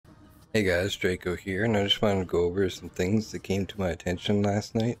Hey guys, Draco here, and I just wanted to go over some things that came to my attention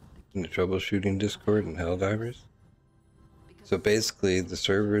last night in the troubleshooting Discord in Helldivers. So basically, the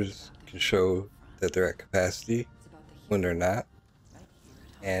servers can show that they're at capacity when they're not,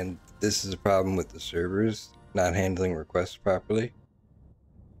 and this is a problem with the servers not handling requests properly.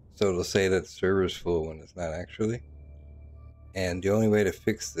 So it'll say that the server is full when it's not actually. And the only way to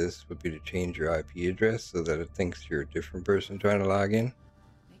fix this would be to change your IP address so that it thinks you're a different person trying to log in.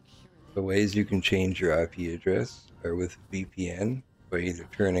 The ways you can change your IP address are with VPN, by either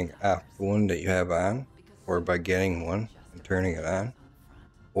turning off the one that you have on, or by getting one and turning it on,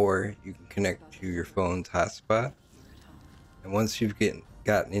 or you can connect to your phone's hotspot. And once you've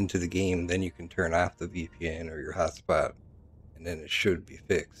gotten into the game, then you can turn off the VPN or your hotspot, and then it should be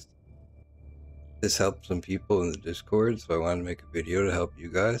fixed. This helped some people in the Discord, so I wanted to make a video to help you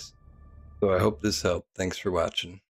guys. So I hope this helped. Thanks for watching.